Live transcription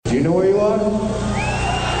Do you know where you are?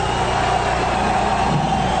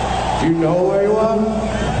 Do you know where you are?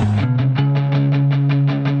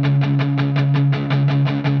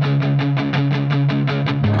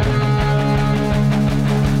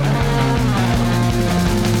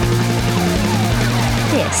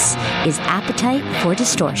 This is Appetite for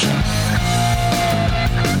Distortion.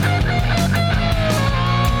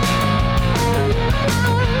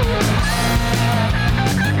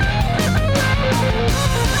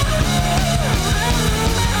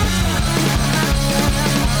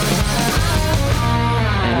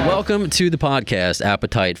 Welcome to the podcast,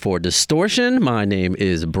 Appetite for Distortion. My name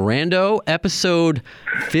is Brando, episode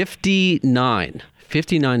 59.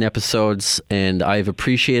 59 episodes, and I've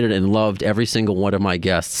appreciated and loved every single one of my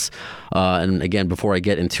guests. And again, before I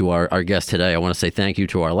get into our guest today, I want to say thank you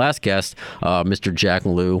to our last guest, Mr. Jack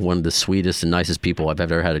Malou, one of the sweetest and nicest people I've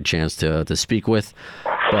ever had a chance to speak with.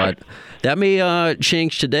 But that may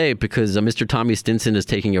change today because Mr. Tommy Stinson is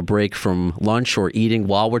taking a break from lunch or eating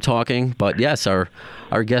while we're talking. But yes, our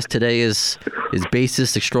guest today is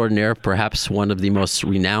bassist extraordinaire, perhaps one of the most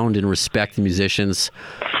renowned and respected musicians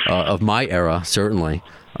of my era, certainly.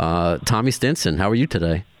 Tommy Stinson, how are you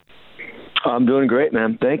today? I'm doing great,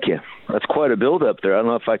 man. Thank you. That's quite a build-up there. I don't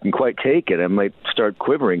know if I can quite take it. I might start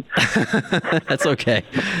quivering. That's okay.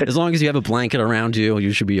 As long as you have a blanket around you,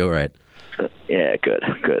 you should be all right. Yeah, good.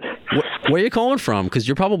 Where are you calling from? Because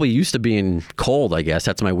you're probably used to being cold, I guess.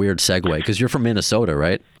 That's my weird segue, because you're from Minnesota,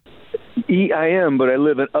 right? I am, but I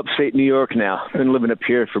live in upstate New York now. I've been living up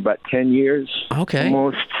here for about 10 years. Okay.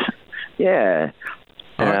 Almost. Yeah.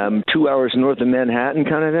 2 hours north of Manhattan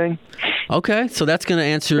kind of thing. Okay, so that's going to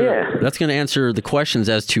answer the questions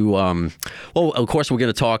as to well, of course we're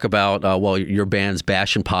going to talk about your band's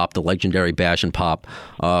Bash and Pop, the legendary Bash and Pop,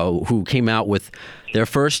 who came out with their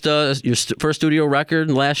first studio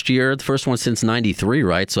record last year, the first one since '93,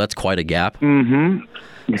 right? So that's quite a gap. Mm-hmm.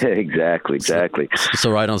 Yeah, exactly.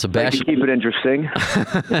 So right on, so Bash. Keep it interesting.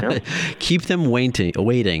 Keep them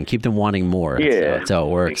waiting. Keep them wanting more. Yeah, that's how it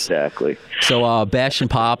works. Exactly. So Bash and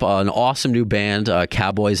Pop, an awesome new band,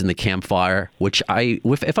 Cowboys in the Campfire, which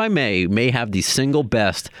if I may have the single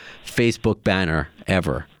best Facebook banner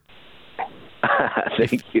ever.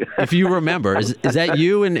 Thank you. If you remember, is that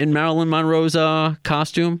you in Marilyn Monroe's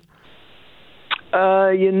costume?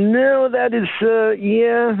 That is,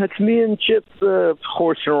 that's me and Chip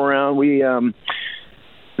horsing around. We,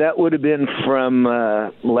 that would have been from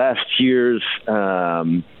last year's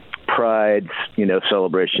Pride,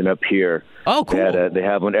 celebration up here. Oh, cool. They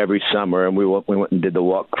have one every summer, and we went and did the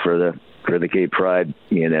walk for the Gay Pride,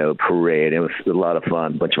 parade. It was a lot of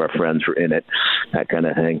fun. A bunch of our friends were in it, that kind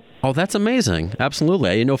of thing. Oh, that's amazing.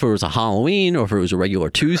 Absolutely. I didn't know if it was a Halloween or if it was a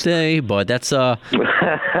regular Tuesday, but that's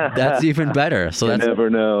even better. So you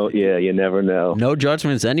never know. Yeah, you never know. No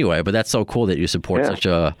judgments anyway, but that's so cool that you support such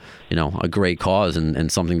a great cause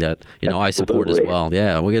and something that, I support as well.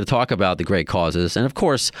 Yeah, we're going to talk about the great causes. And of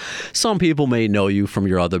course, some people may know you from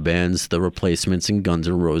your other bands, The Replacements and Guns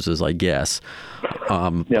N' Roses, I guess.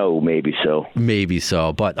 No, maybe so. Maybe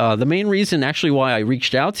so. But the main reason actually why I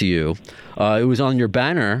reached out to you, it was on your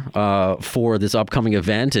banner for this upcoming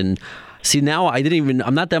event. And see, now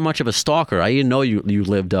I'm not that much of a stalker. I didn't know you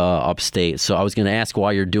lived upstate. So I was going to ask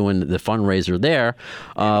why you're doing the fundraiser there.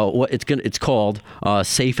 It's called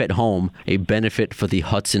Safe at Home, a benefit for the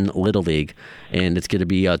Hudson Little League. And it's going to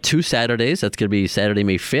be 2 Saturdays. That's going to be Saturday,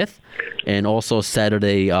 May 5th, and also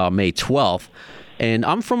Saturday, May 12th. And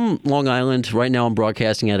I'm from Long Island. Right now I'm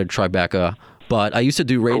broadcasting out of Tribeca, but I used to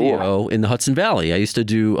do radio in the Hudson Valley. I used to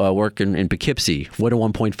do work in Poughkeepsie,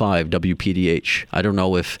 101.5 WPDH. I don't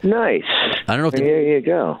know if... Nice. I don't know if... There you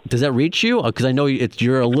go. Does that reach you? Because I know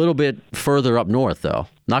you're a little bit further up north, though.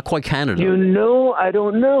 Not quite Canada. I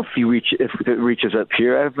don't know if it reaches up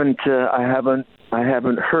here. I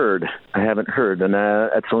haven't heard. And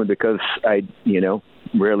that's only because I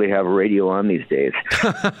rarely have radio on these days.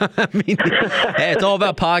 Hey, it's all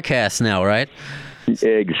about podcasts now, right?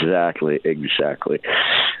 Exactly.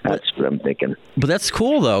 That's what I'm thinking. But that's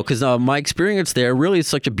cool, though, because my experience there really is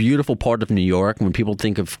such a beautiful part of New York. When people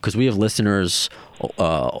think of, because we have listeners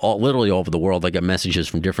literally all over the world, I get messages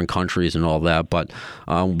from different countries and all that. But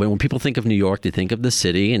when people think of New York, they think of the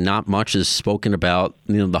city, and not much is spoken about,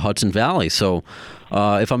 the Hudson Valley. So,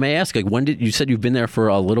 if I may ask, when did you said you've been there for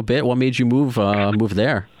a little bit? What made you move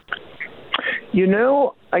there?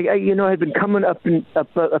 I've been coming up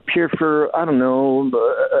here for, I don't know,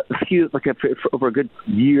 for over a good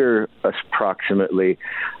year approximately,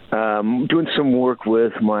 doing some work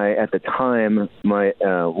with my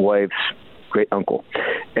wife's great uncle,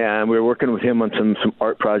 and we were working with him on some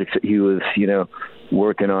art projects that he was,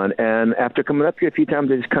 working on. And after coming up here a few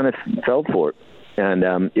times, I just kind of fell for it.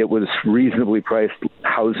 And it was reasonably priced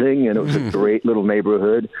housing, and it was a great little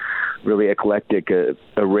neighborhood, really eclectic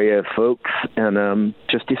array of folks, and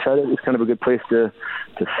just decided it was kind of a good place to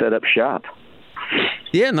set up shop.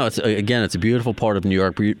 Yeah, no, it's a beautiful part of New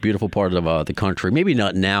York, beautiful part of the country. Maybe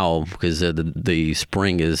not now because the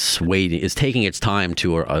spring is taking its time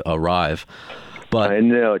to arrive. But I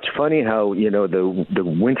know it's funny how the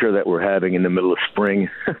winter that we're having in the middle of spring.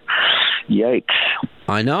 Yikes!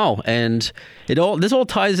 I know, and this all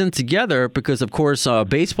ties in together because, of course,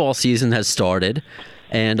 baseball season has started.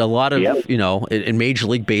 And a lot of, in Major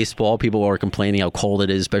League Baseball, people are complaining how cold it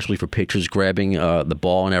is, especially for pitchers grabbing the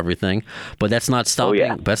ball and everything. But that's not stopping. Oh,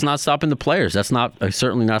 yeah. That's not stopping the players. That's not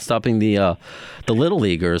certainly not stopping the little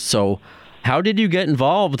leaguers. So, how did you get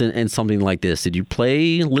involved in something like this? Did you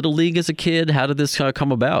play Little League as a kid? How did this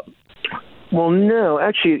come about? Well, no,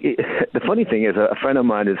 actually, the funny thing is, a friend of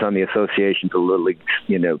mine is on the association, the Little League,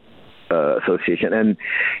 association, and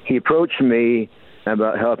he approached me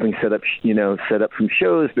about helping set up some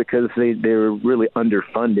shows because they were really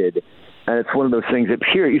underfunded. And it's one of those things up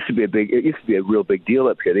here. It used to be a real big deal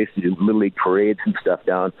up here. They used to do Little League parades and stuff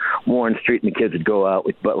down Warren Street, and the kids would go out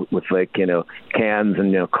with cans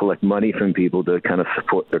and collect money from people to kind of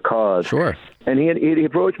support their cause. Sure. And he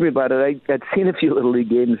approached me about it. I'd seen a few Little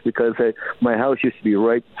League games because my house used to be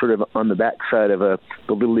right sort of on the backside of the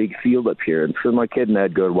Little League field up here, and so my kid and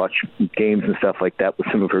I'd go watch games and stuff like that with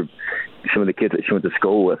some of the kids that she went to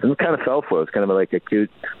school with, and it kind of fell for it. It was kind of like a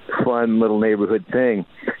cute, fun little neighborhood thing.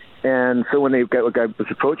 And so when I was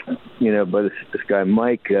approached, by this guy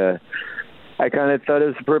Mike, I kind of thought it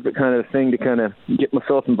was the perfect kind of thing to kind of get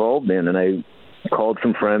myself involved in. And I called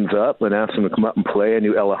some friends up and asked them to come up and play. I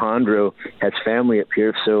knew Alejandro has family up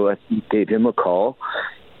here, so I gave him a call.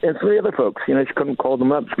 And some of the other folks, I just couldn't call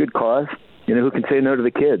them up. It's a good cause. Who can say no to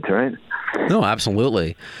the kids, right? No,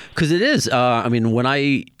 absolutely. Because it is. When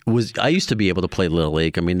I used to be able to play Little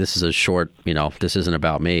League. This is a short, this isn't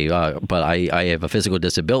about me, but I have a physical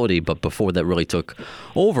disability. But before that really took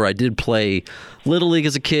over, I did play Little League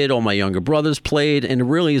as a kid. All my younger brothers played, and it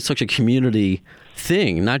really is such a community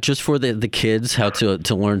thing, not just for the kids, how to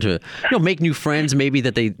learn to make new friends, maybe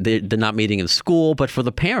that they're not meeting in school, but for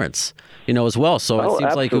the parents, as well. So it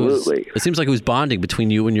seems absolutely. it seems like it was bonding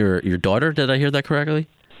between you and your daughter. Did I hear that correctly?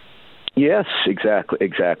 Yes,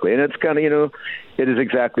 exactly. And it's kind of, it is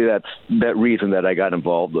exactly that reason that I got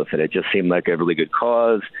involved with it. It just seemed like a really good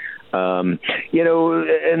cause. And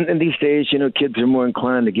these days, kids are more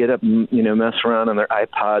inclined to get up and, mess around on their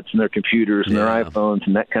iPods and their computers and their iPhones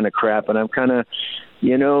and that kind of crap. And I'm kind of,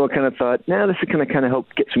 thought, this is going to kind of help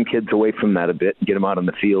get some kids away from that a bit and get them out on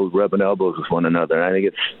the field, rubbing elbows with one another. And I think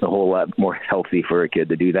it's a whole lot more healthy for a kid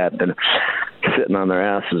to do that than sitting on their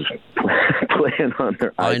asses playing on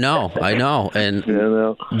their iPad. I know. And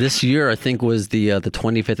this year, I think, was the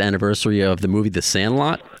 25th anniversary of the movie The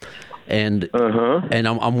Sandlot. And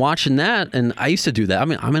I'm watching that, and I used to do that.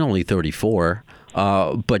 I'm only 34,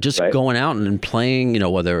 but just going out and playing,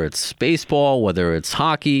 whether it's baseball, whether it's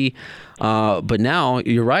hockey. But now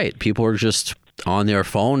you're right. People are just on their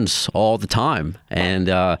phones all the time. And,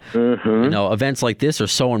 events like this are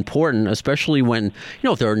so important, especially when,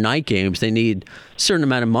 if there are night games, they need a certain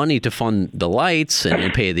amount of money to fund the lights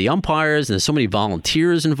and pay the umpires. And there's so many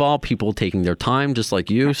volunteers involved, people taking their time just like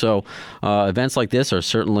you. So events like this are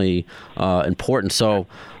certainly important. So,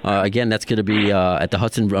 again, that's going to be at the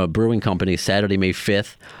Hudson Brewing Company, Saturday, May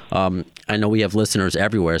 5th. I know we have listeners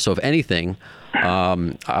everywhere. So if anything, are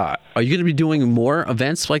you going to be doing more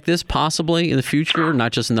events like this possibly in the future,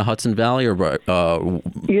 not just in the Hudson Valley? Or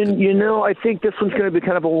I think this one's going to be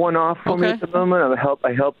kind of a one-off for me at the moment.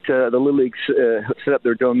 I helped the Little Leagues set up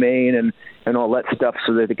their domain and all that stuff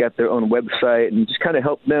so that they got their own website, and just kind of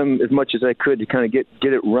help them as much as I could to kind of get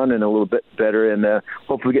it running a little bit better, and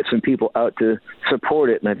hopefully get some people out to support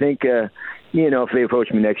it. And I think, if they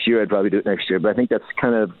approach me next year, I'd probably do it next year. But I think that's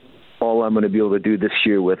kind of all I'm going to be able to do this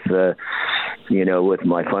year with my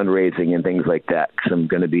fundraising and things like that, because I'm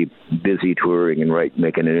going to be busy touring and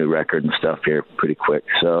making a new record and stuff here pretty quick.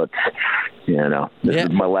 So it's, this is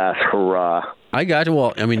my last hurrah. I got you.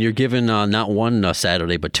 Well, you're given not one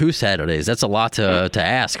Saturday, but 2 Saturdays. That's a lot to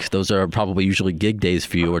ask. Those are probably usually gig days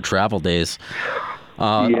for you or travel days.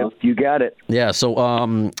 Yeah, you got it. Yeah. So,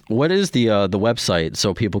 what is the website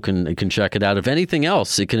so people can check it out? If anything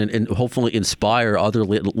else, it can hopefully inspire other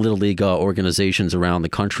Little League organizations around the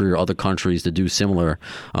country or other countries to do similar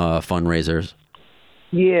fundraisers.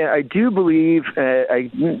 Yeah, I do believe I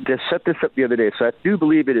just set this up the other day. So I do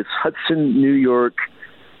believe it is Hudson, New York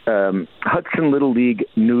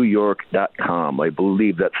HudsonLittleLeagueNewYork.com. I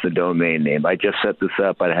believe that's the domain name. I just set this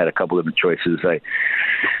up. I had a couple different choices.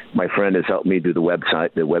 My friend has helped me do the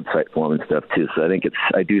website form and stuff too. So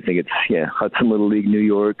I do think it's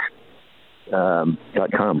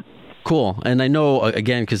HudsonLittleLeagueNewYork.com. Cool. And I know,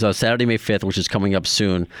 again, because Saturday, May 5th, which is coming up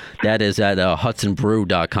soon, that is at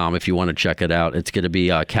HudsonBrew.com if you want to check it out. It's going to be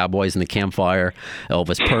Cowboys in the Campfire,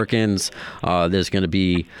 Elvis Perkins. There's going to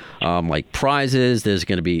be prizes. There's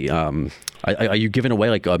going to be are you giving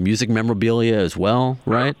away music memorabilia as well,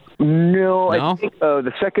 right? No? I think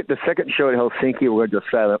the second show at Helsinki, we're going to do a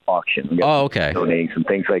silent auction. Okay. Donating some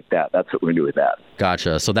things like that. That's what we're going to do with that.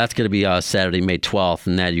 Gotcha. So that's going to be Saturday, May 12th,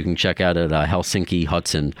 and that you can check out at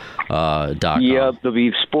HelsinkiHudson.com. Yep, there'll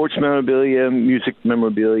be sports memorabilia, music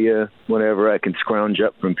memorabilia, whatever I can scrounge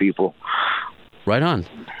up from people. Right on.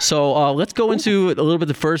 So let's go into a little bit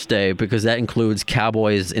the first day, because that includes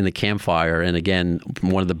Cowboys in the Campfire, and again,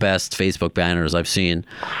 one of the best Facebook banners I've seen.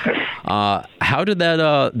 How did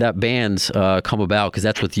that band come about? Because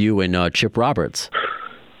that's with you and Chip Roberts.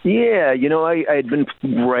 Yeah, I had been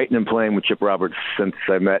writing and playing with Chip Roberts since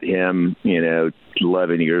I met him,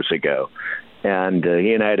 11 years ago. And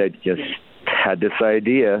he and I had just had this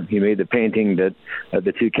idea. He made the painting that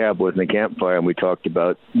the two cowboys in the campfire, and we talked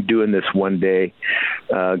about doing this one day,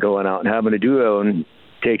 going out and having a duo and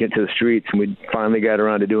taking it to the streets. And we finally got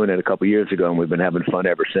around to doing it a couple years ago, and we've been having fun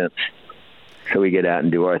ever since. So we get out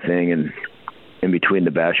and do our thing, and in between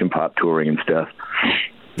the Bash and Pop touring and stuff.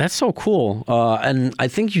 That's so cool. And I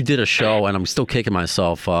think you did a show, and I'm still kicking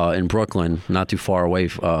myself, in Brooklyn, not too far away,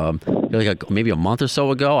 maybe a month or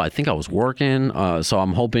so ago. I think I was working, so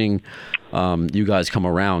I'm hoping you guys come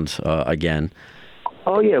around again.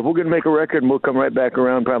 Oh, yeah, we're going to make a record, and we'll come right back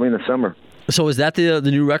around probably in the summer. So is that the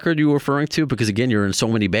new record you were referring to? Because, again, you're in so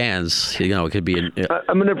many bands. It could be...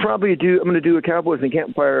 I'm going to do a Cowboys and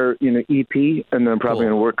Campfire EP, and then I'm probably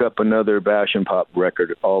going to work up another Bash and Pop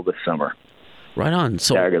record all this summer. Right on.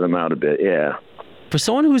 So stagger them out a bit, yeah. For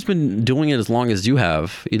someone who's been doing it as long as you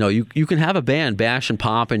have, you can have a band, Bash and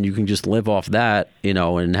Pop, and you can just live off that,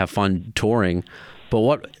 and have fun touring. But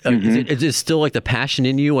what is it still the passion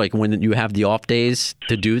in you, when you have the off days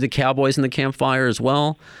to do the Cowboys in the Campfire as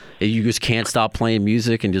well? You just can't stop playing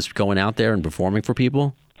music and just going out there and performing for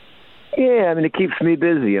people? Yeah, it keeps me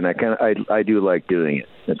busy, and I do like doing it.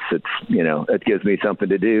 It's it gives me something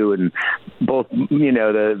to do, and both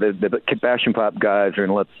the Bash and Pop guys are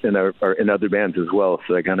in other bands as well,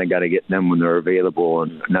 so I kind of got to get them when they're available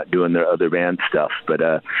and not doing their other band stuff. But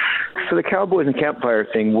so the Cowboys and Campfire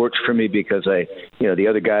thing works for me because the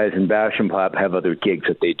other guys in Bash and Pop have other gigs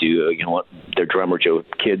that they do. Their drummer Joe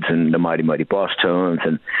Kidd's in the Mighty Mighty Boss Tones,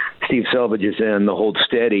 and Steve Selvage is in the Hold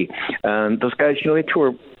Steady. And those guys, they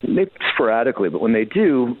tour sporadically, but when they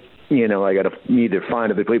do, I got to either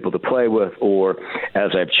find other people to play with, or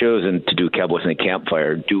as I've chosen to do Cowboys in the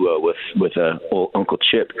Campfire duo with old Uncle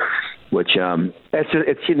Chip, which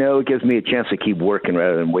it gives me a chance to keep working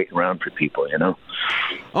rather than waiting around for people.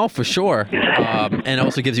 Oh, for sure. And it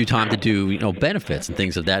also gives you time to do benefits and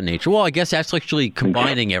things of that nature. Well, I guess that's actually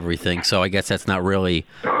combining everything, so I guess that's not really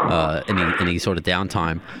any sort of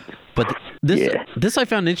downtime. But this I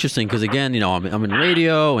found interesting because, again, I'm in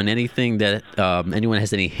radio, and anything that anyone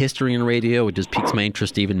has any history in radio, it just piques my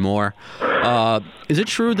interest even more. Is it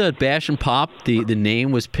true that Bash and Pop, the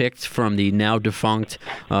name was picked from the now defunct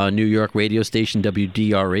New York radio station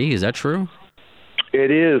WDRE? Is that true? It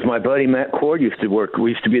is. My buddy Matt Cord used to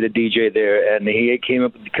be the DJ there, and he came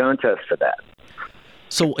up with the contest for that.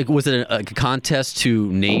 So, was it a contest to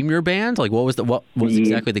name your band? What was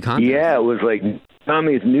exactly the contest? Yeah, it was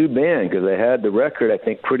Tommy's new band, because I had the record, I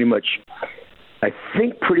think pretty much in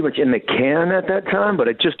the can at that time, but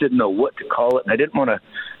I just didn't know what to call it, and I didn't want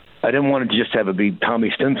to just have it be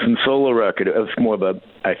Tommy Stinson solo record. It was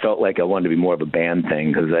I felt like I wanted to be more of a band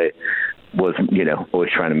thing, because I was,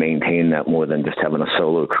 always trying to maintain that more than just having a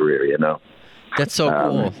solo career, That's so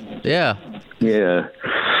cool. Yeah. Yeah.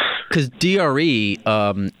 Because DRE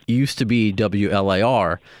used to be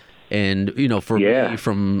WLAR. And, for me,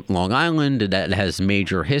 from Long Island, that has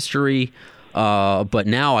major history. But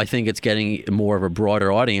now I think it's getting more of a broader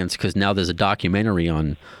audience, because now there's a documentary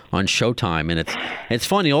on Showtime. And it's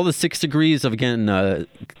funny, all the 6 degrees of, again,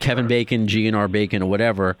 Kevin Bacon, GNR Bacon, or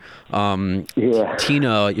whatever,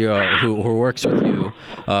 Tina, who works with you,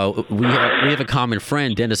 we have a common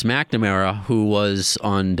friend, Dennis McNamara, who was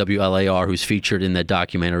on WLAR, who's featured in that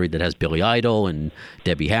documentary that has Billy Idol and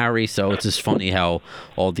Debbie Harry. So it's just funny how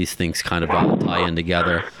all these things kind of tie in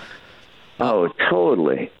together. Oh,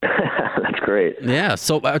 totally. That's great. Yeah.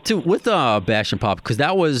 So with Bash and Pop, because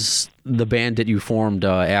that was the band that you formed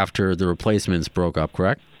after the Replacements broke up,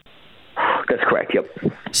 correct? That's correct. Yep.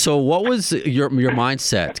 So what was your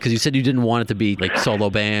mindset? Because you said you didn't want it to be like solo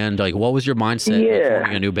band. Like, what was your mindset in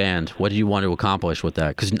forming a new band? What did you want to accomplish with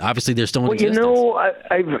that? Because obviously they're still in existence. I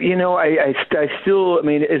still, I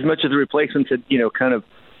mean, as much as the Replacements had, kind of,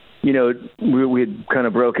 we had kind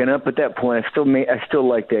of broken up at that point. I still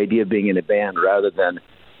like the idea of being in a band rather than,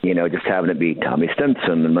 just having it be Tommy Stinson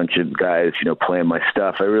and a bunch of guys, playing my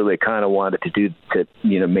stuff. I really kind of wanted to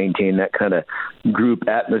maintain that kind of group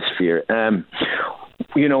atmosphere. When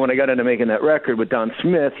I got into making that record with Don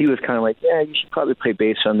Smith, he was kind of like, yeah, you should probably play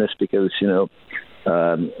bass on this because, Kevin,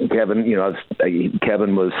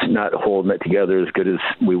 Kevin was not holding it together as good as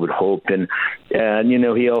we would hope. And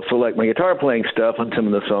he also liked my guitar playing stuff on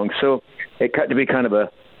some of the songs. So it got to be kind of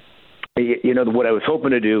what I was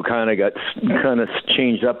hoping to do kind of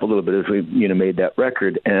changed up a little bit as we, made that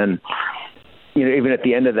record. And, even at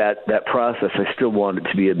the end of that process, I still wanted it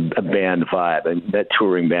to be a band vibe, and that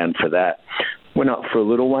touring band for that went out for a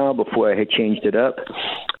little while before I had changed it up.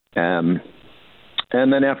 And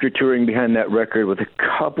then after touring behind that record with a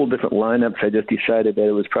couple different lineups, I just decided that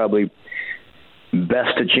it was probably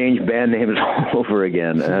best to change band names all over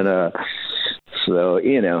again. And so,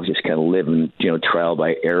 just kind of living, trial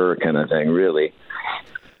by error kind of thing, really.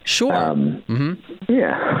 Sure.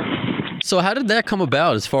 Yeah. So how did that come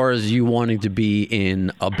about as far as you wanting to be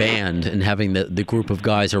in a band and having the group of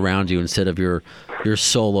guys around you instead of your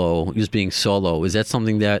solo, just being solo? Is that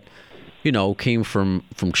something that, came from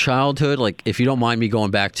childhood? Like, if you don't mind me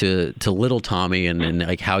going back to Little Tommy and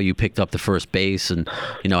like how you picked up the first bass and,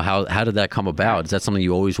 how did that come about? Is that something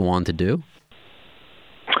you always wanted to do?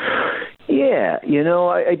 Yeah,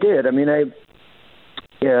 I did. I mean, I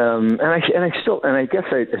guess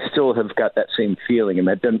I still have got that same feeling. And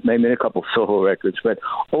I made a couple solo records, but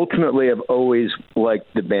ultimately I've always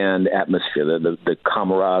liked the band atmosphere, the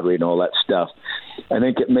camaraderie and all that stuff. I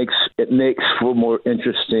think it makes for more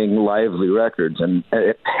interesting, lively records, and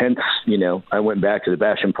hence, I went back to the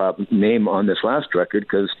Bash and Pop name on this last record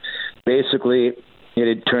because basically it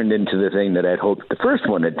had turned into the thing that I'd hoped the first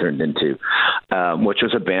one had turned into, which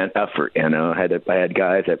was a band effort. I had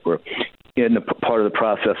guys that were in the part of the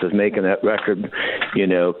process of making that record,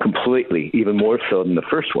 completely, even more so than the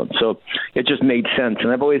first one. So it just made sense.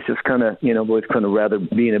 And I've always just kind of rather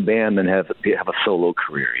be in a band than have a solo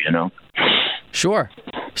career, Sure.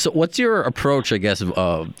 So what's your approach, I guess,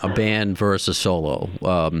 of a band versus solo?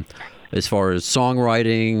 As far as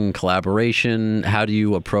songwriting, collaboration, how do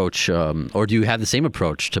you approach, or do you have the same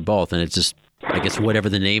approach to both? And it's just, I guess, whatever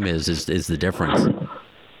the name is the difference.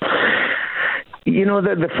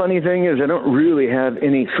 The funny thing is I don't really have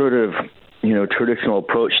any sort of, traditional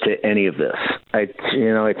approach to any of this. I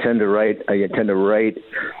tend to write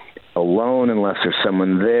alone unless there's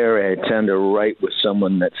someone there. I tend to write with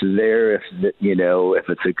someone that's there if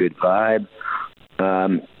it's a good vibe.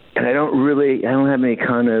 And I don't have any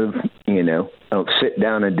kind of, I don't sit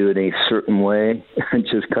down and do it a certain way. It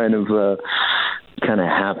just kind of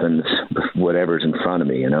happens with whatever's in front of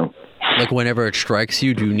me, Like whenever it strikes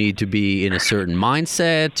you, do you need to be in a certain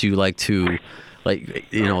mindset? Do you like to, do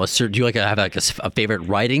you like to have like a favorite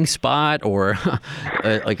writing spot or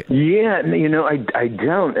like? Yeah, I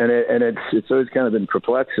don't, and it's always kind of been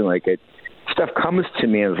perplexing. Like stuff comes to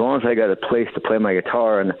me, as long as I got a place to play my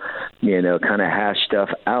guitar and kind of hash stuff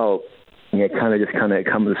out. It kind of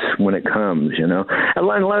comes when it comes, A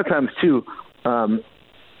lot of times too.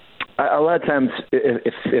 A lot of times,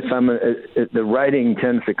 if I'm the writing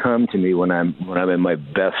tends to come to me when I'm in my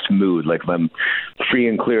best mood, like if I'm free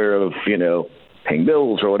and clear of paying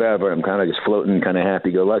bills or whatever. I'm kind of just floating, kind of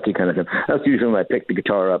happy-go-lucky kind of thing. That's usually when I pick the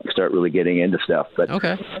guitar up and start really getting into stuff. But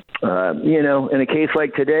okay, in a case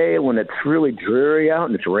like today, when it's really dreary out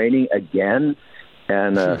and it's raining again,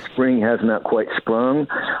 and spring has not quite sprung,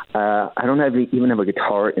 I don't even have a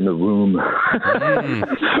guitar in the room.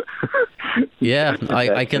 Yeah,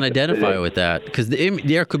 I can identify with that because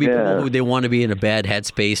there could be people who they want to be in a bad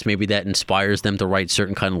headspace. Maybe that inspires them to write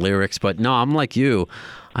certain kind of lyrics. But no, I'm like you.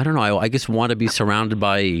 I don't know. I just want to be surrounded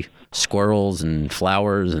by squirrels and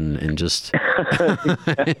flowers and just. I'm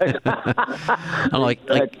like,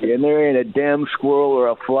 and there ain't a damn squirrel or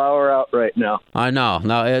a flower out right now. I know.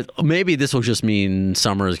 Now maybe this will just mean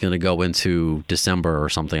summer is going to go into December or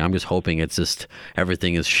something. I'm just hoping it's just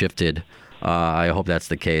everything is shifted. I hope that's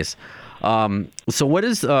the case. So what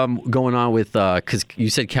is going on with, because you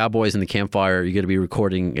said Cowboys and the Campfire, you're going to be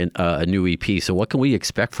recording a new EP. So what can we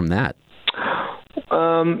expect from that?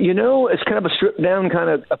 It's kind of a stripped down kind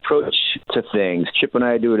of approach to things. Chip and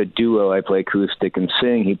I do it a duo. I play acoustic and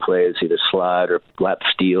sing. He plays either slide or lap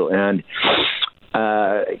steel. And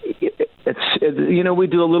we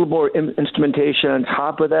do a little more instrumentation on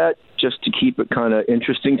top of that just to keep it kind of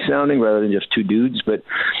interesting sounding rather than just two dudes. But,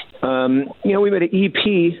 we made an EP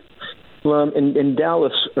in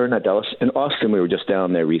Dallas, or not Dallas, in Austin. We were just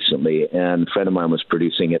down there recently, and a friend of mine was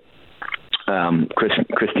producing it.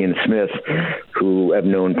 Christian Smith, who I've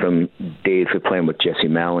known from days of playing with Jesse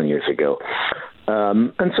Malin years ago.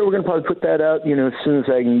 And so we're going to probably put that out, as soon as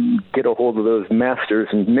I can get a hold of those masters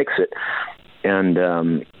and mix it. And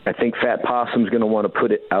I think Fat Possum's going to want to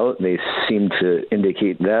put it out. They seem to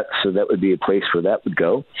indicate that, so that would be a place where that would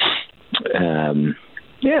go.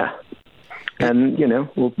 Yeah. And,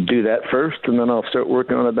 we'll do that first, and then I'll start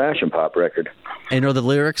working on a Bash and Pop record. And are the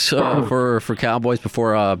lyrics for Cowboys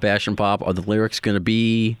before Bash and Pop, are the lyrics going to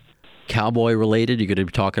be cowboy related? You're going to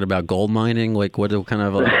be talking about gold mining? Like, what kind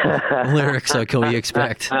of lyrics can we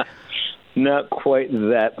expect? Not quite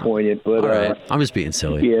that poignant, but all right. I'm just being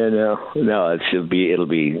silly. Yeah, no, it'll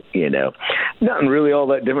be, nothing really all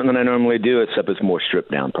that different than I normally do, except it's more stripped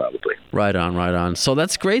down, probably. Right on. So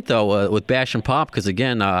that's great though with Bash and Pop, because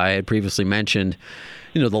again, I had previously mentioned,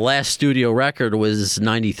 the last studio record was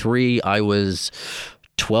 '93. I was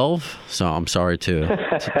 12, so I'm sorry to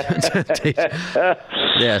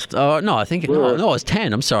yes. No, I think no, I was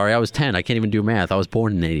 10. I'm sorry, I was 10. I can't even do math. I was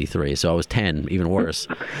born in '83, so I was 10, even worse.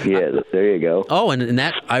 Yeah, there you go. Oh, and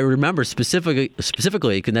that I remember specifically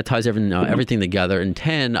because that ties everything together. In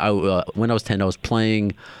 10, when I was 10, I was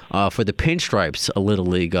playing for the Pinstripes, a little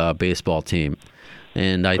league baseball team,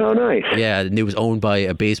 and oh, nice. Yeah, and it was owned by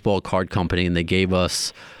a baseball card company, and they gave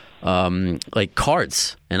us like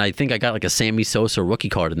cards, and I think I got like a Sammy Sosa rookie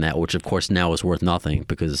card in that, which of course now is worth nothing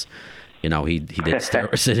because he did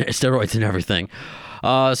steroids and everything.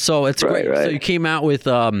 So it's great. Right. So you came out with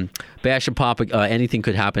Bash and Pop, Anything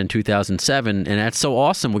Could Happen in 2007, and that's so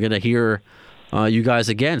awesome. We're gonna hear you guys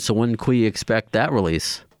again. So when can we expect that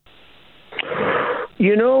release?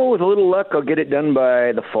 With a little luck, I'll get it done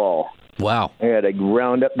by the fall. Wow. I got to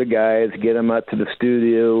round up the guys, get them out to the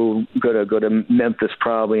studio, go to Memphis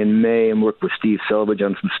probably in May and work with Steve Selvage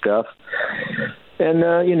on some stuff. And,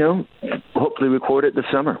 hopefully record it this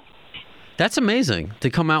summer. That's amazing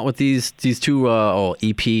to come out with these two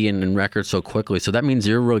EP and records so quickly. So that means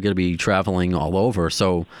you're really going to be traveling all over.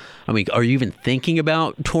 So, I mean, are you even thinking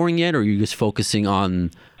about touring yet, or are you just focusing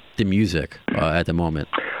on the music at the moment?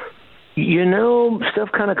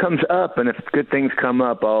 Stuff kind of comes up, and if good things come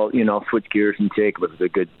up, I'll switch gears and take with a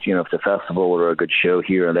good, if it's a festival or a good show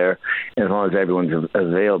here or there. And as long as everyone's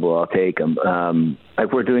available, I'll take them.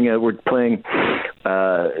 Like we're playing,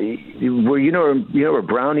 where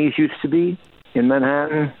Brownies used to be in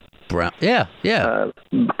Manhattan. Yeah.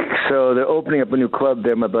 So they're opening up a new club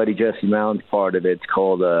there. My buddy Jesse Mound's part of it. It's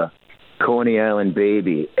called Coney Island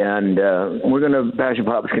Baby, and Bash and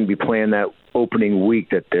Pop is going to be playing that opening week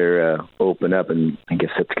that they're open up, and I guess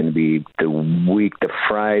that's going to be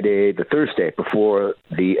the Thursday before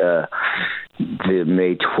the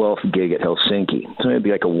May 12th gig at Helsinki. So it'd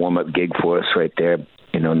be like a warm-up gig for us right there,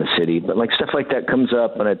 in the city. But like stuff like that comes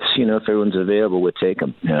up, and it's if everyone's available, we'll take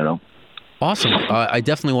them. Awesome. I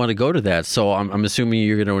definitely want to go to that. So I'm assuming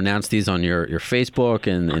you're going to announce these on your Facebook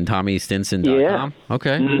and TommyStinson.com. Yeah.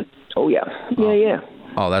 Okay. Mm-hmm. Oh yeah. Yeah.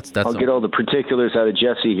 Oh, that's. I'll get all the particulars out of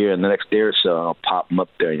Jesse here in the next day or so, and I'll pop them up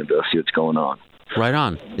there and you'll be able to see what's going on. Right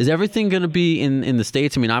on. Is everything going to be in the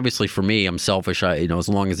States? I mean, obviously for me, I'm selfish. As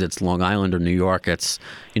long as it's Long Island or New York, it's,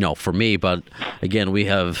 for me. But again, we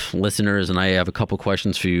have listeners, and I have a couple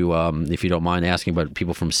questions for you, if you don't mind asking, about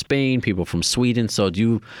people from Spain, people from Sweden. So do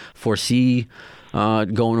you foresee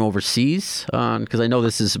going overseas? Because I know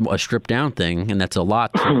this is a stripped down thing, and that's a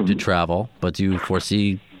lot to travel. But do you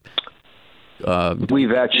foresee?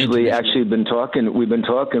 We've actually been talking. We've been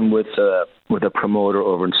talking with a promoter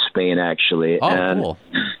over in Spain, actually. Cool.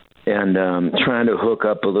 And trying to hook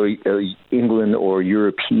up a little England or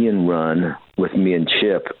European run with me and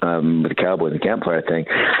Chip, with the Cowboys and Campfire thing.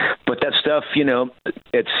 But that stuff,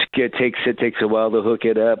 it takes a while to hook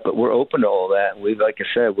it up. But we're open to all that. Like I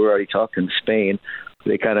said, we're already talking to Spain.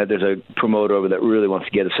 There's a promoter over that really wants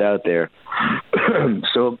to get us out there.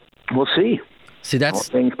 So we'll see. See, that's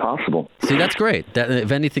all things possible. See, that's great. That,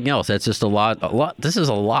 if anything else, that's just a lot. This is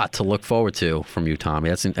a lot to look forward to from you, Tommy.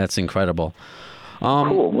 That's incredible.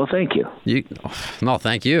 Cool. Well, thank you. No,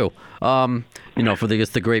 thank you. For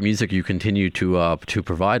the great music you continue to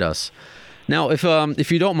provide us. Now,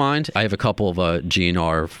 if you don't mind, I have a couple of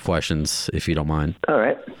GNR questions, if you don't mind. All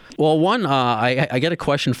right. Well, one, I get a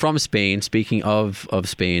question from Spain. Speaking of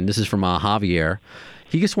Spain, this is from Javier.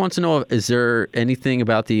 He just wants to know, is there anything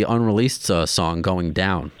about the unreleased song Going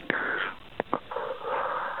Down?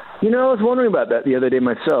 I was wondering about that the other day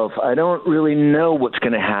myself. I don't really know what's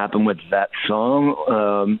going to happen with that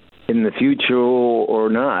song in the future or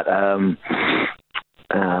not. I'm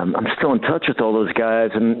still in touch with all those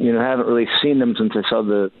guys, and I haven't really seen them since I saw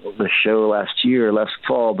the show last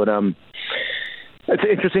fall. But it's an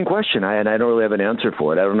interesting question, and I don't really have an answer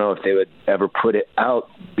for it. I don't know if they would ever put it out,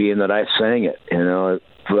 being that I sang it,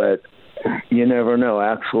 But you never know.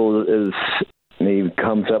 Axl he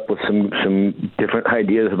comes up with some different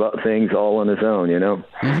ideas about things all on his own,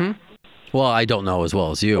 Mm-hmm. Well, I don't know as well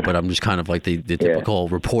as you, but I'm just kind of like the typical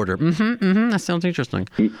reporter. That sounds interesting.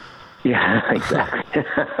 Yeah, exactly.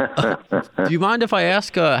 Do you mind if I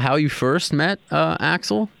ask how you first met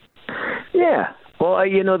Axl? Yeah. Well,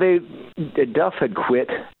 Duff had quit,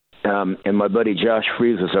 and my buddy Josh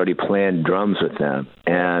Freese was already playing drums with them,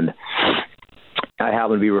 and I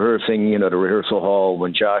happened to be rehearsing, the rehearsal hall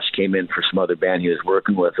when Josh came in for some other band he was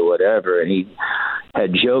working with or whatever, and he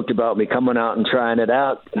had joked about me coming out and trying it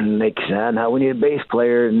out, and they said, now we need a bass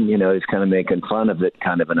player, and, he's kind of making fun of it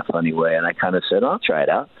kind of in a funny way, and I kind of said, I'll try it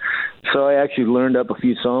out. So I actually learned up a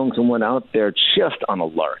few songs and went out there just on a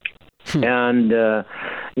lark. And,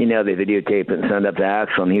 they videotape it and send it up to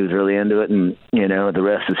Axl, and he was really into it, and, the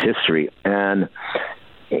rest is history. And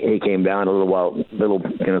he came down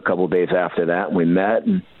a couple of days after that, and we met,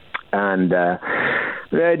 and the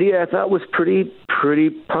idea I thought was pretty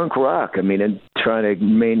punk rock. I mean, and trying to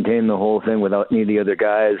maintain the whole thing without any of the other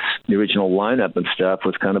guys, the original lineup and stuff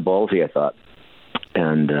was kind of ballsy, I thought.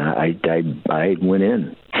 And I went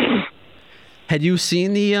in. Had you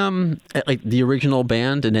seen the original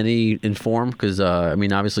band in any form? Because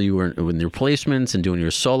obviously you were in the replacements and doing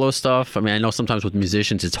your solo stuff. I mean, I know sometimes with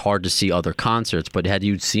musicians it's hard to see other concerts, but had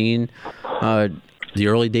you seen the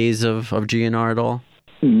early days of GNR at all?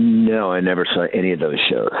 No, I never saw any of those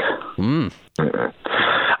shows.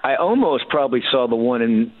 I almost probably saw the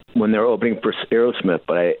one when they were opening for Aerosmith,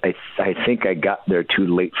 but I think I got there too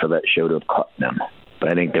late for that show to have caught them.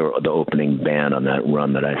 But I think they were the opening band on that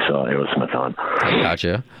run that I saw Aerosmith on.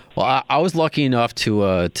 Gotcha. Well, I was lucky enough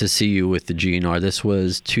to see you with the GNR. This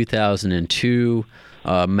was 2002,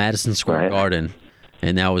 Madison Square Garden,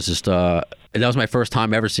 and that was just that was my first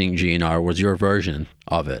time ever seeing GNR. Was your version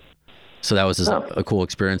of it? So that was just a cool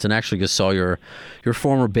experience, and actually just saw your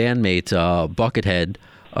former bandmate Buckethead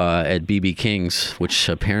at BB King's, which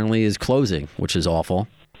apparently is closing, which is awful.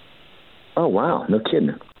 Oh wow! No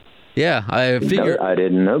kidding. Yeah, I figure. I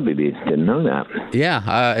didn't know BB. Didn't know that.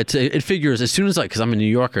 Yeah, it figures as soon as because I'm a New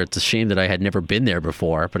Yorker, it's a shame that I had never been there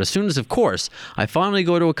before. But as soon as, of course, I finally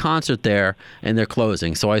go to a concert there and they're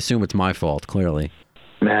closing, so I assume it's my fault. Clearly.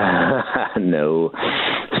 No,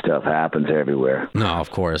 stuff happens everywhere. No,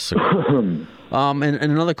 of course. And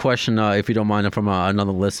another question, if you don't mind, from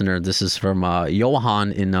another listener. This is from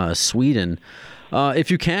Johan in Sweden. If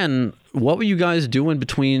you can, what were you guys doing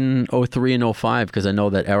between 03 and 05? Because I know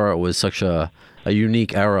that era was such a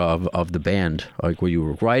unique era of the band. Like, were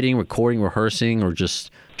you writing, recording, rehearsing, or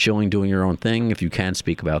just chilling, doing your own thing? If you can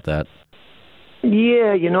speak about that.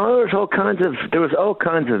 Yeah, there was all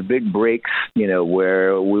kinds of big breaks,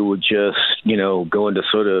 where we would just, go into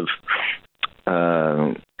sort of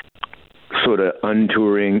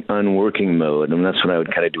untouring, unworking mode, and that's when I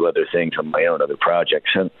would kind of do other things on my own, other projects.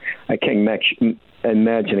 And I can't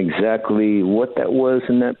imagine exactly what that was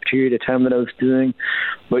in that period of time that I was doing,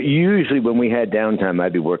 but usually when we had downtime,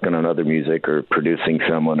 I'd be working on other music or producing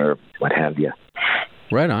someone or what have you.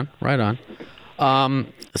 Right on.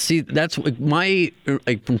 See, that's my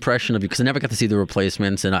impression of you, because I never got to see the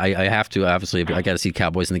replacements, and I have to, obviously, I got to see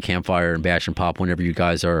Cowboys in the Campfire and Bash and Pop whenever you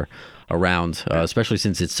guys are around, especially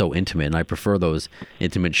since it's so intimate, and I prefer those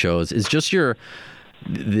intimate shows. It's just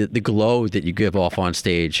the glow that you give off on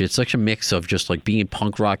stage. It's such a mix of just like being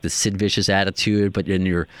punk rock, the Sid Vicious attitude, but then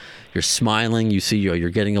you're smiling. You see you're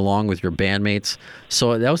getting along with your bandmates.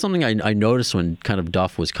 So that was something I noticed when kind of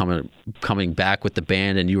Duff was coming back with the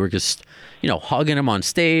band, and you were just hugging him on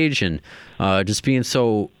stage and just being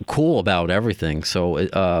so cool about everything. So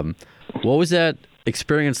what was that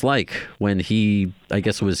experience like when he, I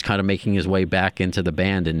guess, was kind of making his way back into the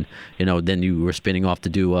band, and then you were spinning off to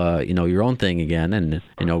do your own thing again, and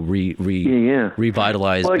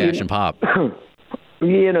revitalize Bash and Pop?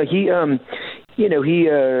 He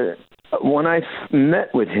when I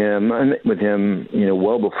met with him,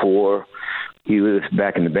 well before he was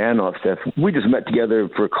back in the band and all that stuff. We just met together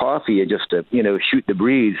for coffee and just to shoot the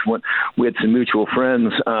breeze. We had some mutual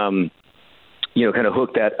friends kind of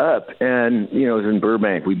hooked that up. And, it was in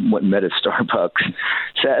Burbank. We went and met at Starbucks,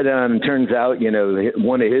 sat down, and turns out,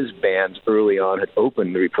 one of his bands early on had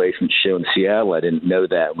opened the replacement show in Seattle. I didn't know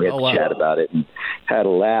that. We had to chat about it and had a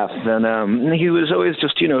laugh. And he was always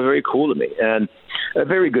just, very cool to me and a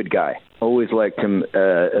very good guy. Always liked him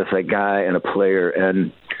as a guy and a player.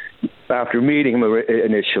 And after meeting him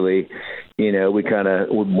initially, we kind of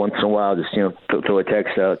once in a while just, throw a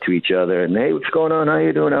text out to each other and, hey, what's going on? How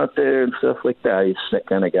you doing out there? And stuff like that. He's that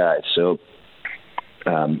kind of guy. So,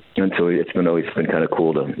 and so it's been kind of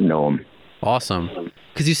cool to know him. Awesome.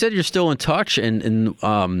 Because you said you're still in touch, and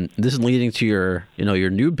this is leading to your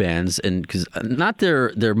new bands, and because not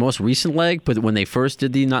their most recent leg, but when they first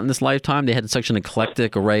did the Not in This Lifetime, they had such an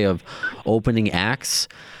eclectic array of opening acts.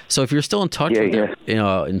 So if you're still in touch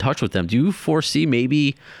with them, do you foresee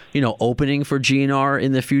maybe opening for GNR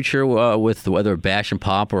in the future with whether Bash and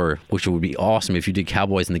Pop, or which would be awesome if you did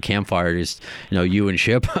Cowboys and the Campfire, just you and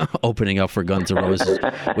Chip opening up for Guns N' Roses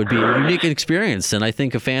would be a unique experience, and I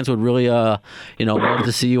think fans would really love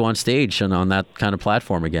to see you on stage and on that kind of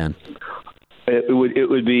platform again. It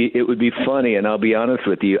would be funny, and I'll be honest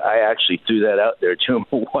with you. I actually threw that out there to him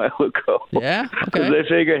a while ago. Yeah, okay. Because I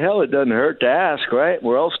figured, hell, it doesn't hurt to ask, right?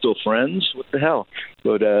 We're all still friends. What the hell?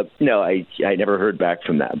 But no, I never heard back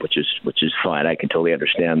from that, which is fine. I can totally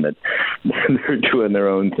understand that they're doing their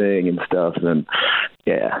own thing and stuff. And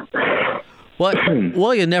yeah.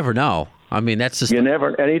 Well, you never know. I mean, that's just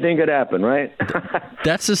anything could happen, right?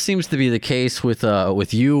 That just seems to be the case with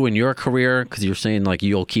you and your career, because you're saying like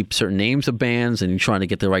you'll keep certain names of bands and you're trying to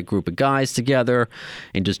get the right group of guys together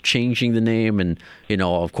and just changing the name. And,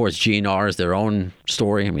 of course, GNR is their own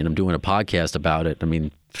story. I mean, I'm doing a podcast about it. I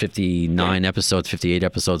mean, 59 episodes, 58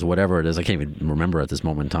 episodes, whatever it is. I can't even remember at this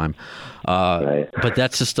moment in time. Right. But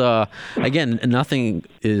that's just, again, nothing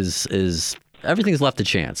is everything's left to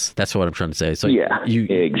chance. That's what I'm trying to say. So yeah,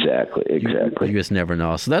 exactly. You just never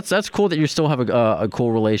know. So that's cool that you still have a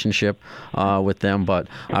cool relationship with them. But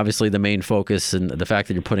obviously, the main focus and the fact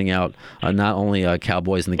that you're putting out not only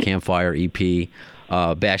Cowboys and the Campfire EP,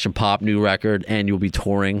 Bash and Pop new record, and you'll be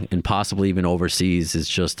touring and possibly even overseas is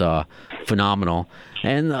just phenomenal.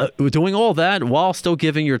 And doing all that while still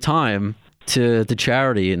giving your time to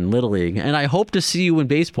charity and Little League. And I hope to see you in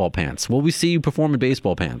baseball pants. Will we see you perform in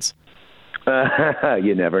baseball pants?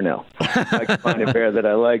 You never know. I can find a pair that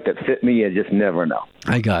I like that fit me. You just never know.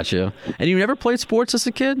 I got you. And you never played sports as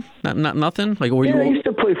a kid? Nothing? Like, were you? I used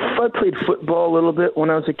to play. I played football a little bit when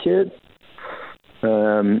I was a kid.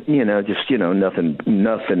 Nothing.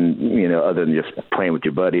 Other than just playing with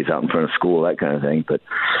your buddies out in front of school, that kind of thing. But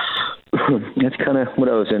that's kind of what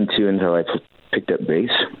I was into until I picked up bass.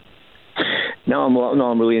 Now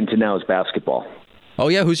I'm really into now is basketball. Oh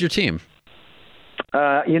yeah, who's your team?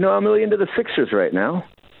 I'm really into the Sixers right now.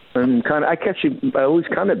 I always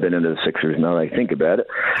kind of been into the Sixers now that I think about it.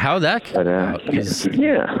 How'd that come about?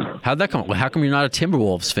 Yeah. How'd that come? How come you're not a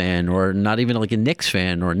Timberwolves fan or not even like a Knicks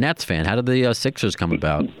fan or a Nets fan? How did the Sixers come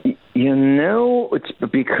about? It's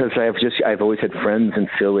because I've always had friends in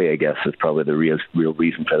Philly, I guess, is probably the real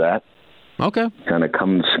reason for that. Okay. Kind of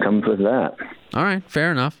comes with that. All right,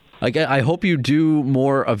 fair enough. I hope you do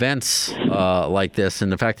more events like this,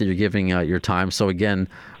 and the fact that you're giving your time. So again,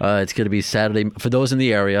 it's going to be Saturday for those in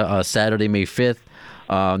the area. Saturday, May 5th.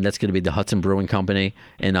 That's going to be the Hudson Brewing Company,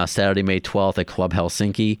 and Saturday, May 12th at Club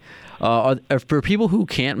Helsinki. For people who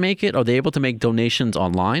can't make it, are they able to make donations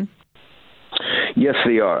online? Yes,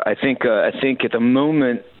 they are. I think at the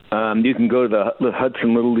moment you can go to the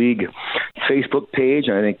Hudson Little League Facebook page,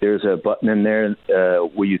 and I think there's a button in there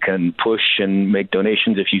where you can push and make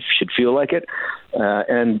donations if you should feel like it.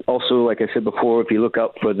 And also, like I said before, if you look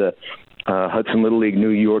out for the Hudson Little League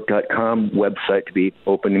NewYork.com website to be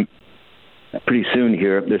open pretty soon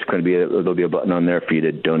here, there'll be a button on there for you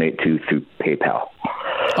to donate to through PayPal.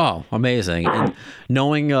 Oh, amazing. And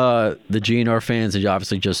knowing the GNR fans and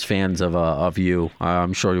obviously just fans of you,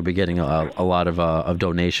 I'm sure you'll be getting a lot of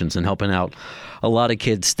donations and helping out a lot of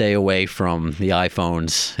kids stay away from the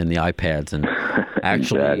iPhones and the iPads and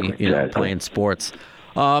actually playing sports.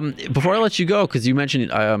 Before I let you go, because you mentioned,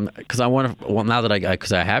 because I want to, well, now that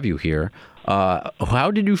because I have you here, how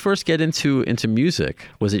did you first get into music?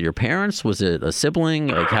 Was it your parents? Was it a sibling?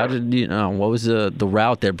 Like, how did what was the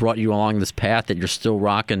route that brought you along this path that you're still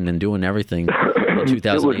rocking and doing everything in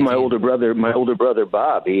 2018? It was my older brother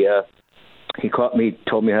Bob. He showed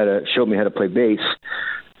me how to play bass.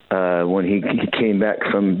 When he came back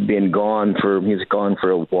from being gone he was gone for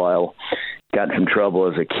a while, got in some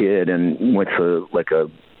trouble as a kid and went to like a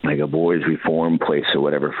boys reform place or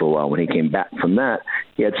whatever for a while. When he came back from that,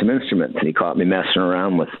 he had some instruments and he caught me messing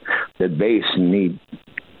around with the bass, and he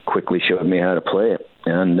quickly showed me how to play it,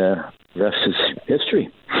 and the rest is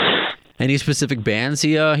history. Any specific bands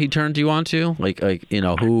he turned you on to? Like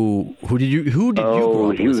who did you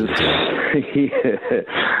grow up listening to?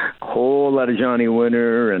 A whole lot of Johnny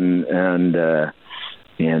Winter and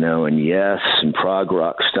Yes and prog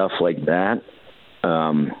rock stuff like that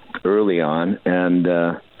early on, and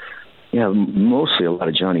mostly a lot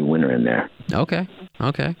of Johnny Winter in there. Okay.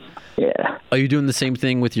 Yeah. Are you doing the same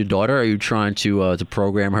thing with your daughter? Are you trying to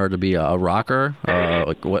program her to be a rocker?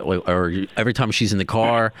 Or every time she's in the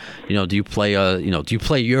car, do you play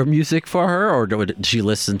your music for her, or does she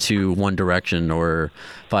listen to One Direction or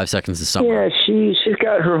 5 Seconds of Summer? Yeah, she's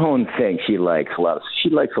got her own thing. She likes a lot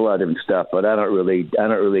of different stuff, but I don't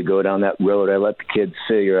really go down that road. I let the kids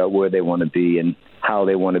figure out where they want to be and how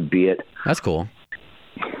they want to be it. That's cool.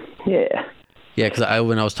 Yeah. Yeah, because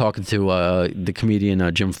when I was talking to the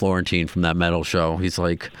comedian Jim Florentine from That Metal Show, he's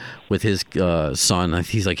like, with his son,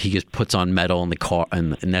 he's like, he just puts on metal in the car,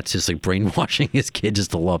 and that's just like brainwashing his kid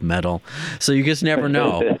just to love metal. So you just never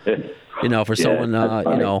know. For someone,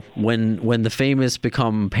 when the famous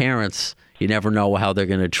become parents, you never know how they're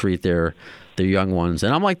going to treat their young ones.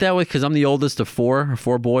 And I'm like that because I'm the oldest of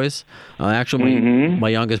four boys. Actually, my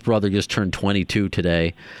youngest brother just turned 22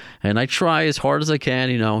 today. And I try as hard as I can,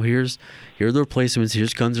 here are the replacements,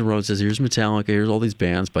 here's Guns N' Roses, here's Metallica, here's all these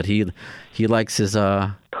bands, but he likes his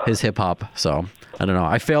hip hop. So I don't know.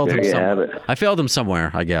 I failed him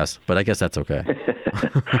somewhere, I guess, but I guess that's okay.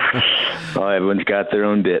 Well, everyone's got their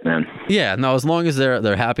own bit, man. Yeah, no, as long as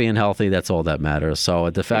they're happy and healthy, that's all that matters.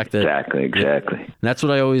 So the fact that exactly. That's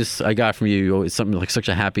what I got from you. You're always something like such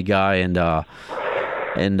a happy guy, and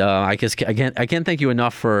I guess I can't thank you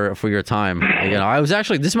enough for your time. I was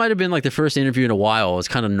actually, this might have been like the first interview in a while I was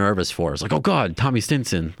kind of nervous for. I was like, oh God, Tommy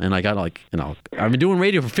Stinson, and I got I've been doing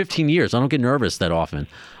radio for 15 years. I don't get nervous that often.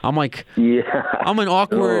 I'm like, I'm an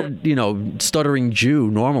awkward, stuttering Jew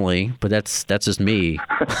normally, but that's just me.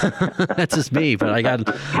 That's just me. But I got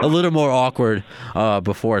a little more awkward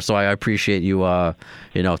before, so I appreciate you,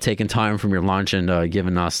 taking time from your lunch and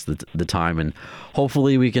giving us the time, and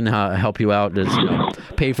hopefully we can help you out.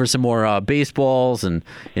 Pay for some more baseballs and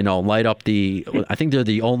light up I think they're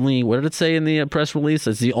the only. What did it say in the press release?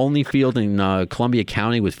 It's the only field in Columbia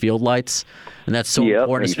County with field lights, and that's so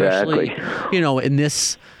important, especially in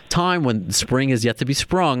this time when spring is yet to be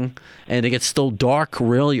sprung and it gets still dark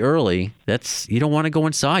really early. You don't want to go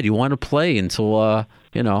inside. You want to play until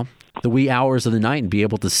the wee hours of the night and be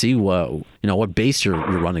able to see what base you're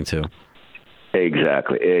running to.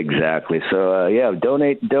 Exactly. So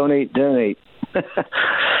donate.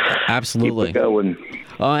 Absolutely. Keep it going.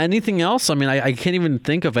 Anything else? I mean, I can't even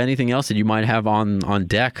think of anything else that you might have on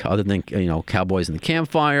deck other than Cowboys in the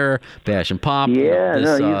Campfire, Bash and Pop.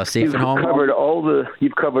 Safe at Home.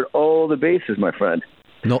 You've covered all the bases, my friend.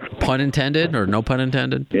 No pun intended, or no pun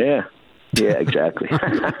intended. Yeah, exactly.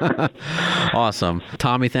 Awesome,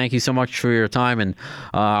 Tommy. Thank you so much for your time, and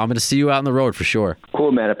I'm going to see you out on the road for sure.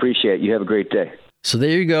 Cool, man. Appreciate it. You have a great day. So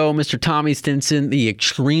there you go, Mr. Tommy Stinson, the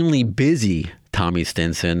extremely busy Tommy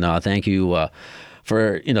Stinson. Thank you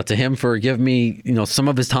to him for giving me some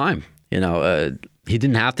of his time. He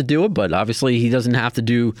didn't have to do it, but obviously he doesn't have to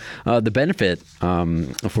do the benefit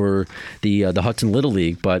for the Hudson Little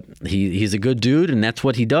League. But he's a good dude, and that's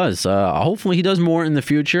what he does. Hopefully he does more in the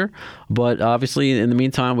future. But obviously in the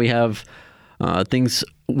meantime, we have things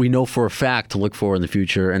we know for a fact to look for in the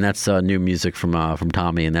future, and that's new music from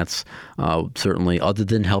Tommy, and that's certainly, other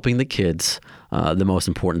than helping the kids, the most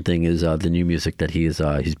important thing is the new music that he's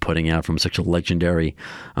putting out from such a legendary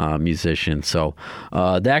musician. So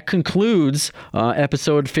that concludes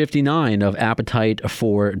episode 59 of Appetite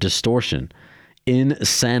for Distortion.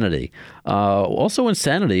 Insanity. Also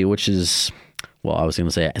Insanity, which is... Well, I was going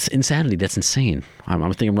to say insanity. That's insane. I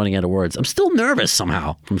think I'm running out of words. I'm still nervous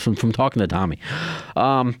somehow from talking to Tommy.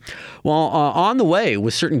 On the way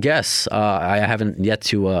with certain guests, I haven't yet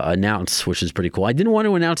to announce, which is pretty cool. I didn't want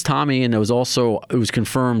to announce Tommy, and it was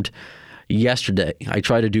confirmed yesterday. I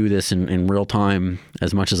try to do this in real time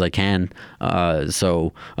as much as I can.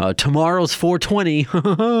 So tomorrow's 420.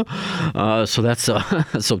 So that's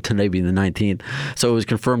so today being the 19th. So it was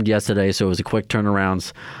confirmed yesterday. So it was a quick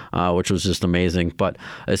turnarounds, which was just amazing. But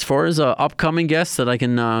as far as upcoming guests that I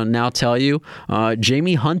can now tell you,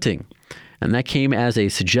 Jamie Hunting. And that came as a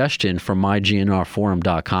suggestion from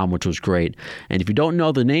mygnrforum.com, which was great. And if you don't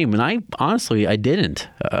know the name, and I didn't,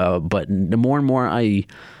 but the more and more I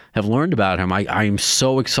have learned about him, I'm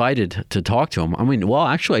so excited to talk to him. I mean, well,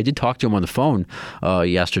 actually, I did talk to him on the phone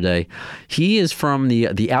yesterday. He is from the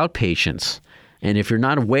Outpatients. And if you're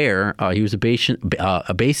not aware, he was a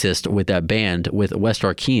bassist with that band with West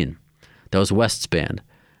Arkeen. That was West's band.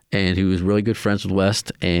 and he was really good friends with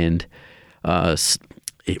West. And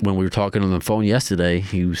when we were talking on the phone yesterday,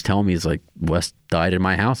 he was telling me, he's like, West died in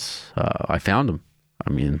my house. I found him.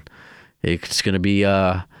 I mean, it's going to be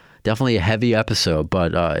definitely a heavy episode,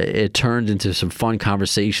 but it turned into some fun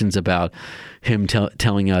conversations about him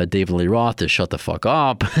telling David Lee Roth to shut the fuck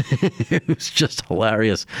up. It was just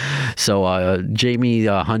hilarious. So Jamie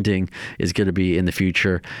Hunting is going to be in the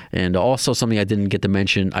future. And also something I didn't get to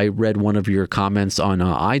mention, I read one of your comments on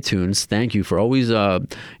iTunes. Thank you for always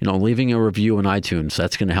leaving a review on iTunes.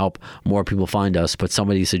 That's going to help more people find us. But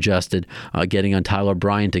somebody suggested getting on Tyler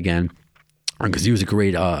Bryant again, because he was a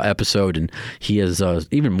great episode, and he has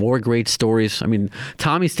even more great stories. I mean,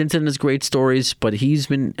 Tommy Stinson has great stories, but he's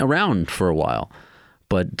been around for a while.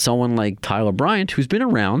 But someone like Tyler Bryant, who's been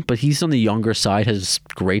around, but he's on the younger side, has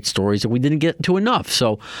great stories that we didn't get to enough.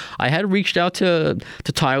 So I had reached out to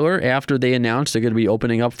Tyler after they announced they're going to be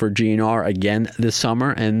opening up for GNR again this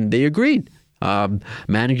summer, and they agreed.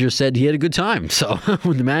 Manager said he had a good time. So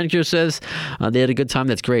when the manager says they had a good time,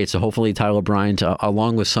 that's great. So hopefully Tyler Bryant,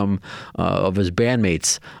 along with some of his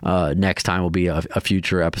bandmates, next time will be a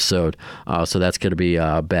future episode. So that's going to be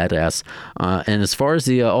badass. And as far as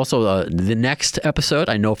the next episode,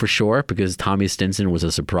 I know for sure, because Tommy Stinson was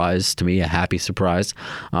a surprise to me, a happy surprise.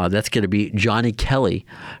 That's going to be Johnny Kelly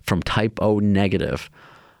from Type O Negative.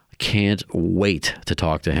 Can't wait to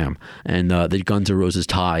talk to him. And the Guns N' Roses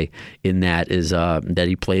tie in that is that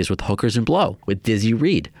he plays with Hookers and Blow with Dizzy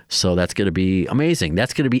Reed. So that's going to be amazing.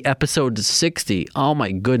 That's going to be episode 60. Oh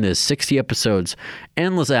my goodness, 60 episodes,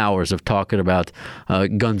 endless hours of talking about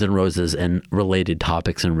Guns N' Roses and related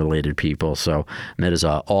topics and related people. So that is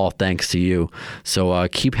all thanks to you. So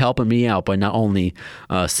keep helping me out by not only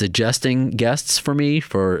suggesting guests for me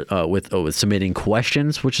with submitting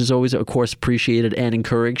questions, which is always, of course, appreciated and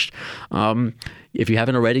encouraged. If you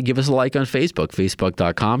haven't already, give us a like on Facebook,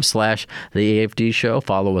 facebook.com/The AFD Show.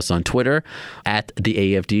 Follow us on Twitter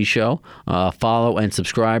 @The AFD Show. Follow and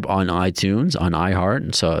subscribe on iTunes, on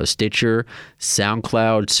iHeart, so Stitcher,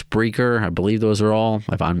 SoundCloud, Spreaker. I believe those are all.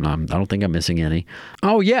 I don't think I'm missing any.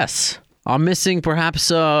 Oh, yes. I'm missing perhaps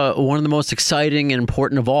one of the most exciting and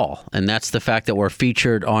important of all, and that's the fact that we're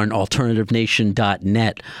featured on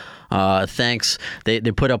AlternativeNation.net. Thanks. They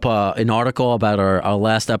put up an article about our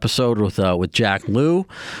last episode with Jack Lew.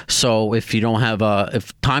 So if you don't have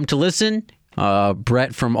time to listen,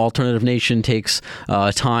 Brett from Alternative Nation takes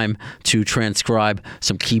time to transcribe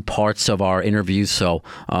some key parts of our interviews. So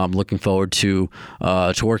I'm looking forward to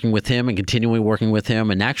working with him and continually working with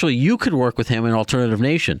him. And actually, you could work with him in Alternative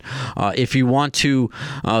Nation. If you want to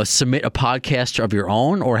submit a podcast of your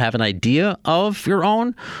own or have an idea of your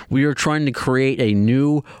own, we are trying to create a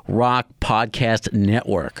new rock podcast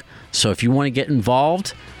network. So if you want to get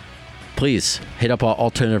involved, please hit up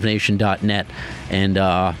AlternativeNation.net,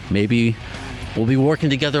 and maybe we'll be working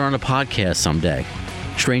together on a podcast someday.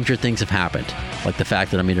 Stranger things have happened, like the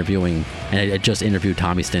fact that I'm interviewing, and I just interviewed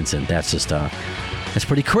Tommy Stinson. That's just, that's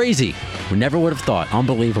pretty crazy. We never would have thought.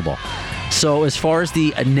 Unbelievable. So as far as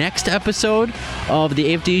the next episode of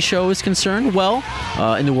the AFD Show is concerned, well,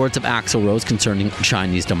 in the words of Axl Rose concerning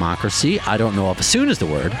Chinese democracy, I don't know if soon is the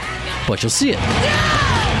word, but you'll see it.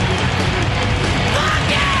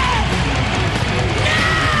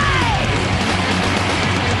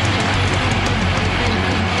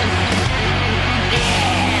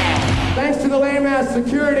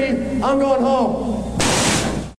 Security, I'm going home.